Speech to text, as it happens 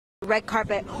Red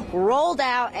carpet rolled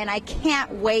out, and I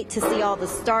can't wait to see all the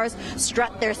stars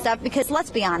strut their stuff, because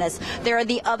let's be honest, there are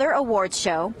the other awards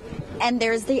show and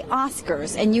there's the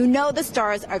Oscars, and you know the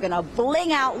stars are going to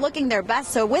bling out looking their best.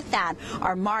 So with that,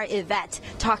 our Mar Yvette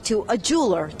talked to a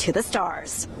jeweler to the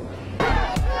stars.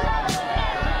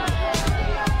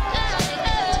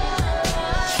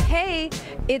 Hey,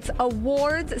 it's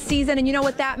awards season, and you know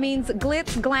what that means: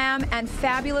 glitz, glam, and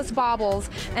fabulous baubles.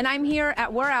 And I'm here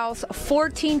at where else?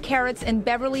 14 Karats in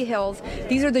Beverly Hills.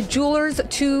 These are the jewelers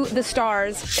to the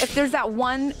stars. If there's that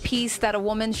one piece that a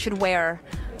woman should wear,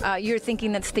 you're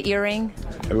thinking that's the earring?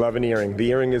 I love an earring. The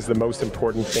earring is the most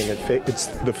important thing. It's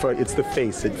the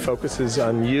face. It focuses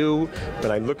on you.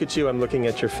 When I look at you, I'm looking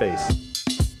at your face.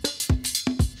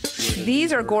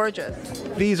 These are gorgeous.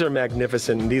 These are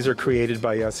magnificent. These are created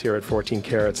by us here at 14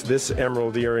 Karats. This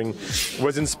emerald earring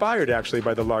was inspired actually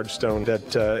by the large stone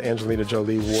that Angelina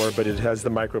Jolie wore, but it has the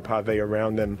micro pave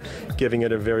around them, giving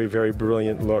it a very, very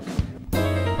brilliant look.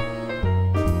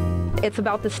 It's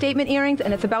about the statement earrings,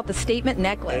 and it's about the statement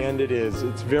necklace. And it is.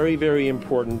 It's very, very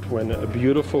important when a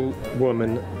beautiful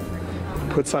woman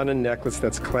puts on a necklace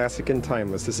that's classic and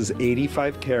timeless. This is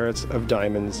 85 carats of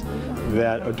diamonds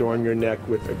that adorn your neck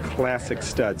with a classic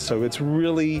stud. So it's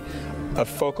really a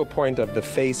focal point of the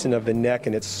face and of the neck,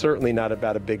 and it's certainly not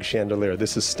about a big chandelier.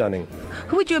 This is stunning.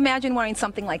 Who would you imagine wearing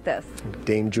something like this?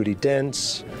 Dame Judi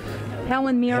Dench.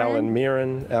 Helen Mirren. Helen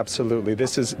Mirren, absolutely.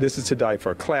 This is to die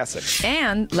for. Classic.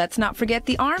 And let's not forget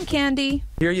the arm candy.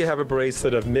 Here you have a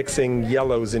bracelet of mixing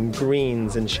yellows and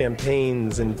greens and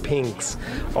champagnes and pinks,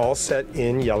 all set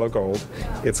in yellow gold.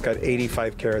 It's got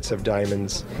 85 carats of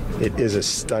diamonds. It is a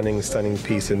stunning, stunning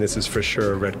piece, and this is for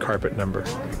sure a red carpet number.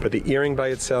 But the earring by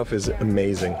itself is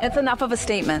amazing. It's enough of a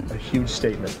statement. A huge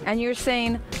statement. And you're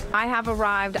saying, I have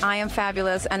arrived, I am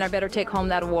fabulous, and I better take home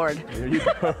that award. There you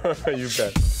go. You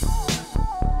bet.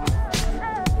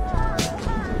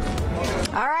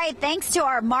 All right, thanks to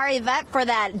our Mar Yvette for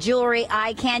that jewelry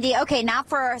eye candy. Okay, now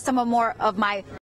for some more of my